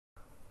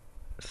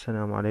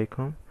السلام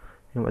عليكم.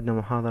 اليوم عندنا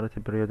محاضرة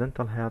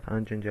periodontal health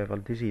and gingival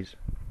disease.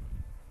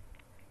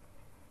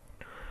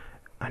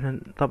 احنا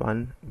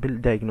طبعا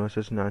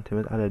بالdiagnosis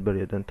نعتمد على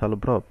periodontal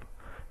probe.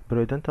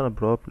 periodontal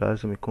probe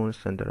لازم يكون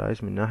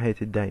standardized من ناحية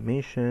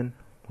dimension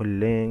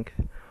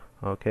length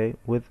اوكي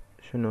with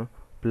شنو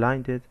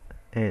blinded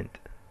end.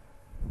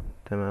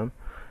 تمام.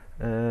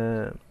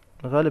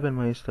 غالبا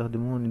ما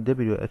يستخدمون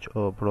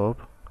WHO probe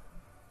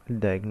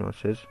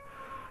الdiagnosis.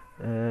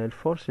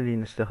 الفورس اللي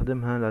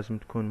نستخدمها لازم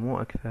تكون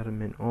مو أكثر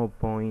من 0.25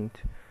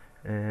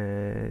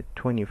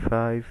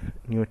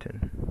 نيوتن.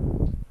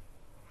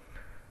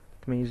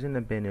 تميزنا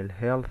بين ال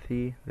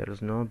healthy there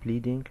is no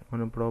bleeding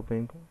on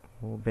probing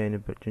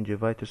وبين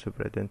gingivitis و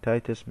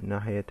periodontitis من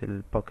ناحية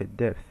ال pocket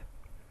depth.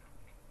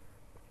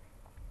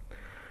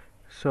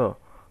 So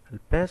the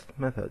best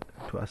method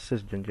to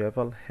assess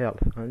gingival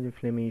health and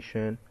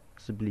inflammation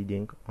is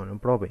bleeding on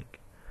probing,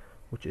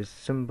 which is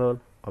simple,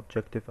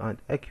 objective and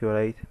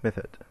accurate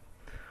method.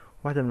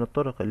 واحدة من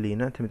الطرق اللي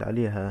نعتمد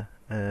عليها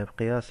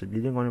بقياس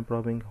bleeding on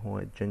probing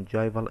هو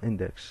gingival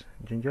index.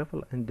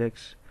 gingival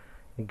index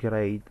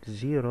grade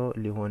 0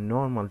 اللي هو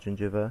normal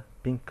gingiva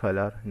pink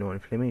color no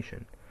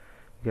inflammation.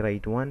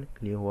 grade 1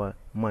 اللي هو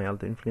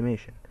mild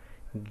inflammation.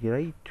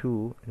 grade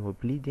 2 اللي هو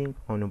bleeding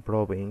on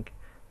probing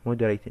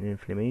moderate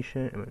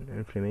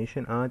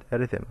inflammation and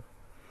erythema.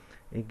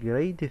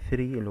 grade 3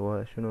 اللي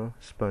هو شنو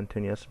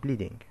spontaneous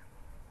bleeding.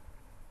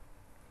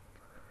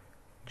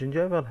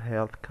 Gingival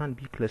health can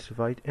be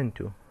classified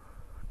into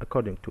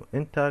according to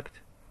intact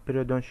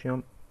periodontium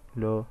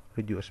low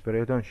reduced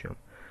periodontium.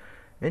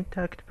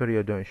 intact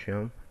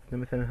periodontium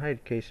مثلا هاي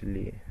الكيس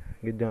اللي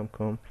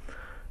قدامكم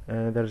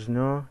there's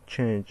no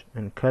change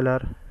in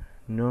color,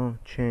 no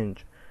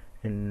change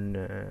in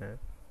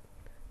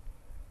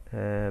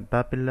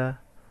papilla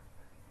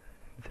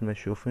مثل ما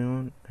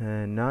تشوفون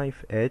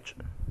knife edge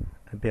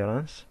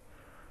appearance.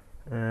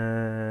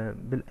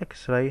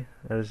 بالإكس-راي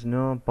there's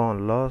no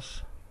bone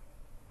loss,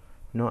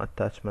 no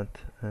attachment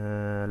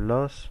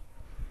loss.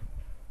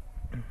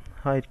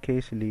 هاي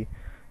الكيس اللي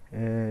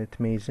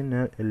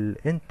تميزنا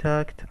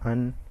الانتاكت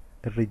عن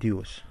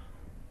الريديوس.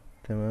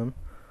 تمام.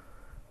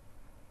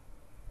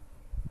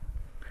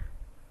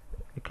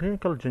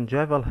 clinical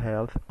gingival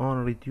health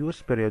on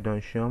reduced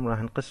periodontium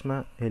راح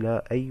نقسمه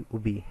إلى A و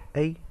B. A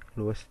اللي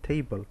هو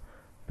stable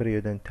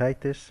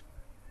periodontitis.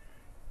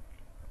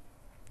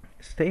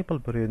 stable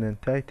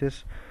periodontitis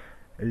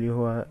اللي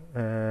هو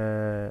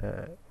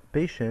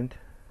patient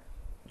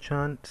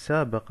كان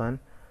سابقا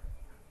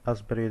as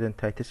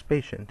periodontitis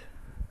patient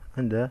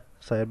عنده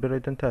صاير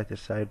periodontitis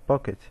صاير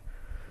pocket،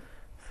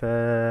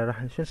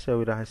 فراح شو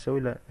نسوي؟ راح نسوي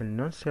له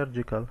non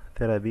surgical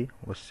therapy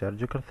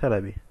والsurgical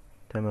therapy.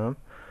 تمام.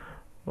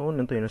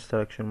 ونعطيه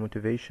instruction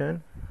motivation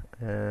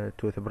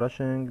tooth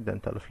brushing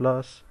dental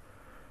floss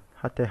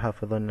حتى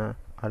يحافظ لنا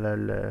على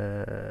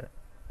ال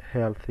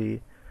healthy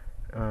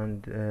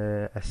and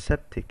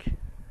aseptic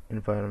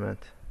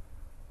environment.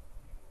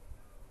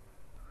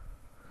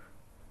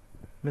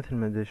 مثل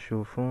ما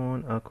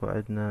تشوفون اكو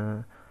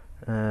عندنا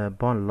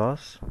bone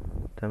loss.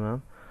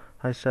 تمام.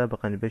 هاي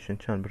سابقا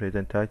البيشنت كان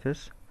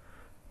periodontitis،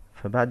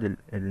 فبعد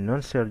ال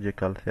non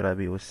surgical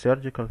therapy وال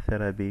surgical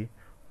therapy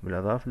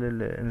بالاضافة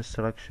لل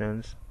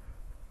instructions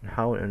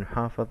نحاول ان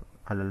نحافظ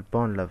على ال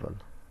bone level،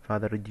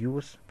 فهذا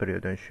reduce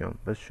periodontium.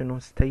 بس شنو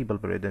stable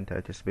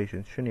periodontitis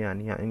patient شنو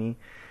يعني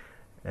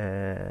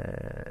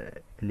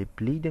اللي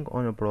bleeding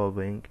on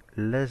probing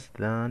less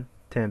than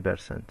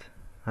 10%.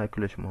 هاي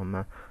كلش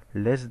مهمة.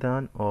 less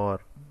than or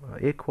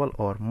equal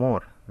or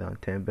more than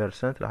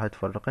 10% راح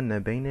تفرق لنا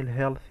بين ال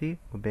healthy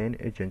وبين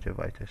ال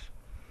gingivitis.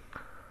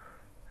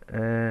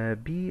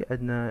 B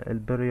عندنا ال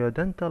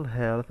periodontal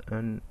health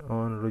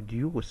on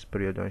reduced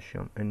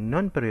periodontium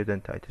non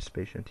periodontitis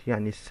patient.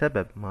 يعني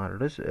السبب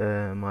مال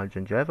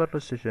gingival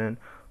recession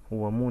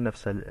هو مو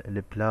نفس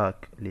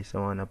البلاك اللي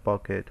سوانا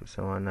pocket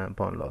وسوانا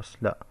bone loss.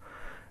 لا،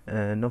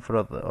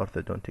 نفرض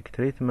orthodontic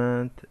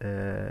treatment,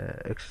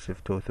 excessive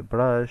tooth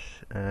brush,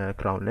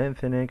 crown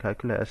lengthening. هاي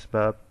كلها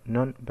أسباب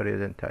non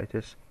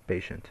periodontitis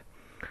patient.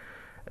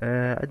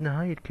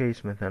 عندنا هاي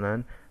الكيس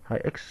مثلا هاي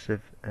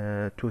excessive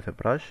tooth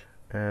brush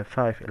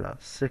 5 إلى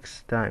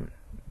 6 times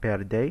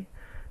per day.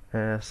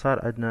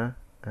 صار عندنا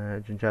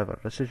gingival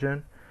recession.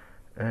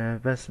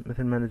 بس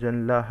مثل ما نجي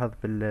نلاحظ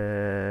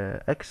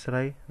بالإكس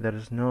راي there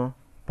is no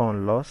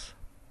bone loss,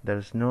 there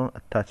is no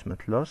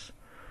attachment loss,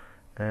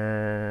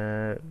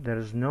 there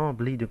is no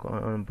bleeding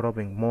on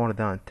probing more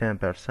than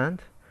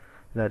 10%.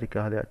 ذلك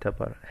هذا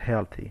يعتبر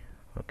healthy.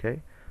 okay.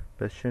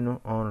 بس شنو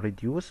on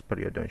reduced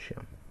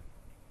periodontium.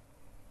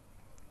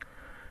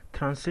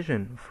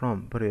 transition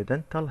from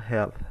periodontal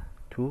health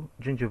to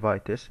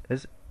gingivitis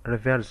is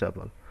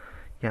reversible.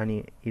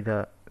 يعني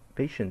إذا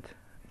patient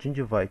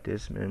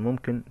gingivitis من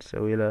الممكن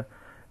نسوي له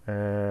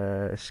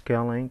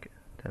scaling.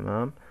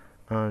 تمام.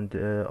 and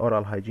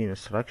oral hygiene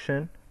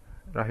instruction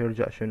راح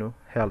يرجع شنو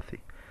healthy.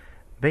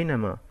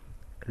 بينما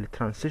ال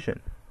transition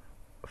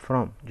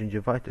from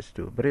gingivitis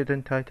to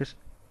periodontitis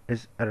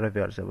is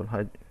irreversible.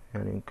 هاي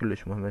يعني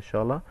كلش مهمة إن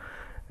شاء الله.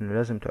 انه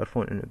لازم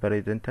تعرفون انه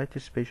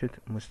periodontitis patient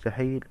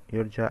مستحيل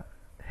يرجع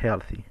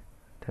healthy.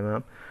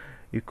 تمام.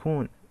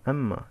 يكون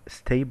اما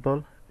stable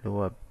اللي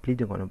هو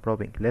bleeding on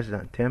probing less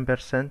than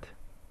 10%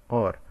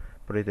 or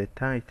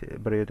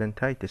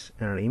periodontitis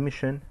in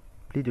remission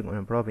bleeding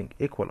on probing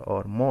equal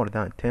or more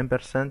than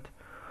 10%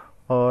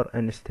 or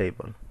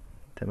unstable.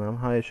 تمام.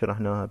 هاي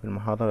شرحناها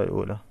بالمحاضرة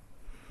الأولى.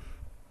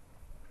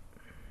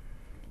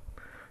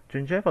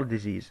 Gingival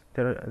disease.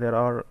 There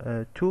are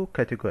two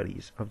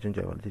categories of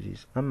gingival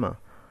disease. أما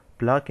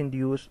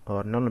plaque-induced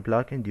or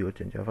non-plaque-induced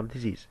gingival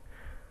disease.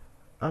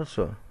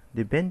 Also,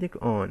 depending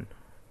on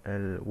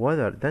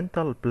whether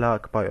dental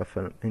plaque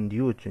biofilm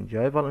induced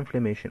gingival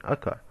inflammation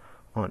occur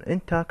on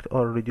intact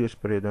or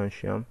reduced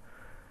periodontium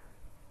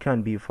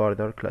can be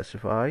further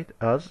classified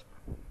as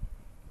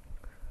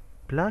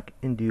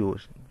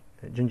plaque-induced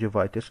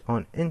gingivitis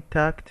on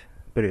intact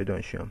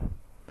periodontium.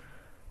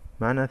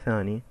 معنى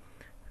ثاني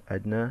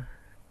عندنا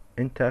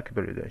intact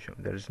periodontium,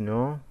 there is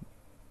no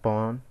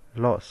bone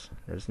loss,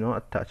 there is no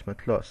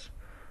attachment loss.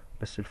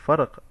 بس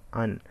الفرق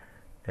عن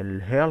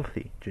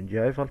healthy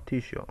gingival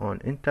tissue on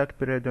intact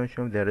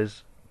periodontium, there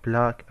is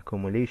plaque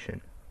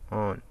accumulation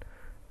on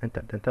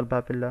interdental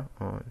papilla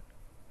on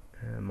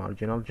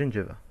marginal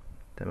gingiva.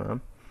 تمام.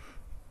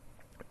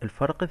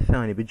 الفرق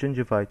الثاني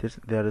بالgingivitis,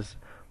 there is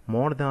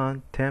more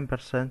than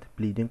 10%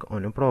 bleeding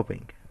on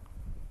probing.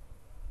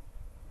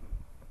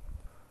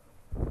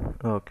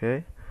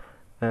 Okay.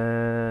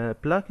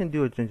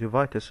 Plaque-induced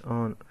gingivitis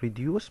on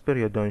reduced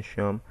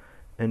periodontium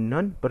in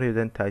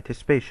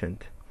non-periodontitis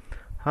patient.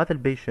 هذا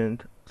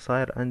البيشنت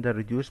صاير عنده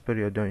reduced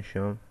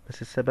periodontium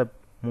بس السبب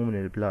مو من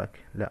البلاك،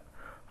 لا،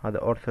 هذا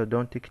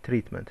orthodontic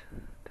treatment.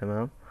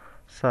 تمام.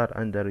 صار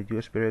عنده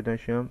reduced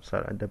periodontium،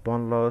 صار عنده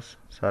bone loss،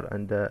 صار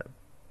عنده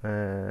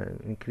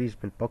increase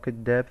بالpocket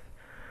depth،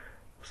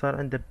 وصار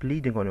عنده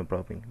bleeding on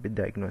probing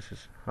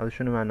بالdiagnosis. هذا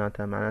شنو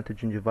معناته؟ معناته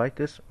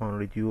gingivitis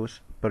on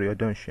reduced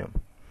periodontium.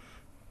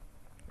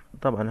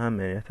 طبعا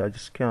هم يحتاج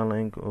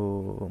scaling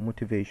و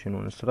motivation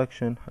و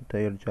instruction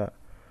حتى يرجع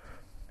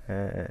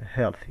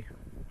healthy.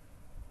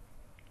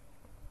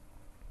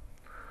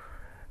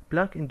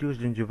 Plaque-induced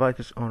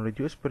gingivitis on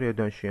reduced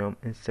periodontium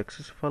in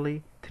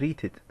successfully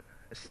treated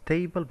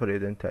stable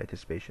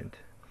periodontitis patient.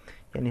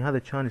 يعني هذا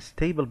كان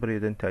stable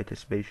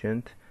periodontitis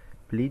patient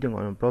bleeding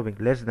on probing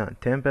less than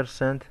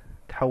 10%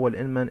 تحول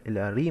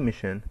إلى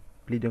remission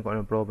bleeding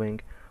on probing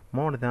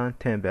more than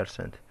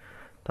 10%.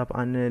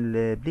 طبعا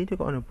ال bleeding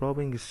on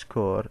probing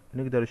score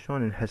نقدر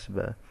شلون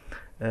نحسبه؟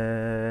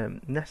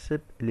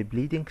 نحسب ال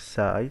bleeding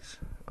size،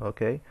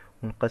 اوكي،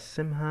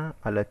 ونقسمها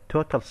على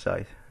total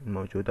size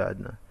الموجودة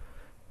عندنا.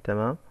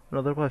 تمام.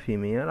 ونضربها في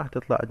 100 راح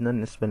تطلع عندنا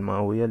النسبة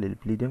المئوية لل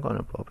bleeding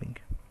on probing.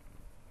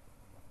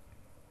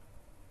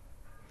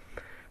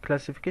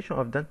 Classification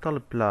of dental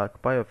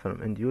plaque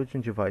biofilm induced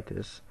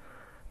gingivitis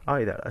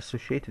either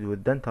associated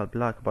with dental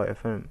plaque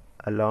biofilm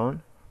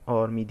alone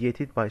or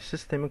mediated by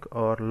systemic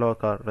or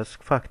local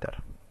risk factor.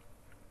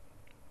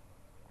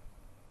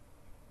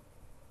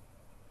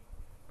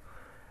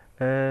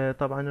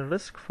 طبعا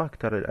الريسك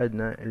فاكتور اللي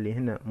عندنا اللي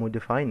هنا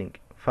modifying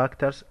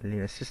factors اللي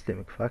هنا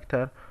systemic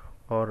factor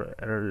or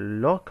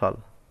local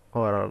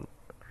oral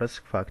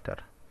risk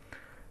factor.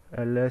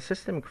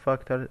 السيستميك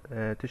فاكتور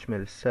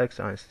تشمل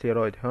السكس and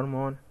steroid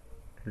هرمون،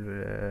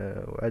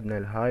 وعندنا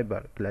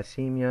الهايبر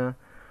جلاسيميا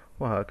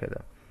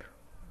وهكذا.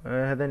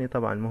 هذني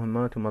طبعا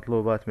مهمات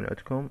ومطلوبات من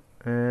عندكم.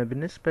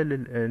 بالنسبة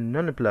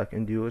للنون بلاك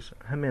انديوس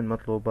همين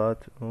مطلوبات،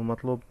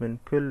 ومطلوب من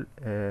كل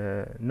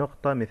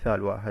نقطة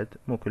مثال واحد،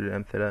 مو كل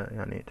الأمثلة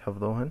يعني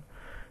تحفظوهن،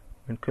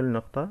 من كل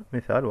نقطة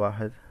مثال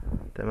واحد.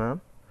 تمام.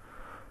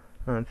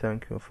 and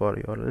thank you for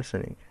your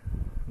listening.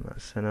 مع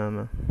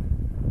السلامة.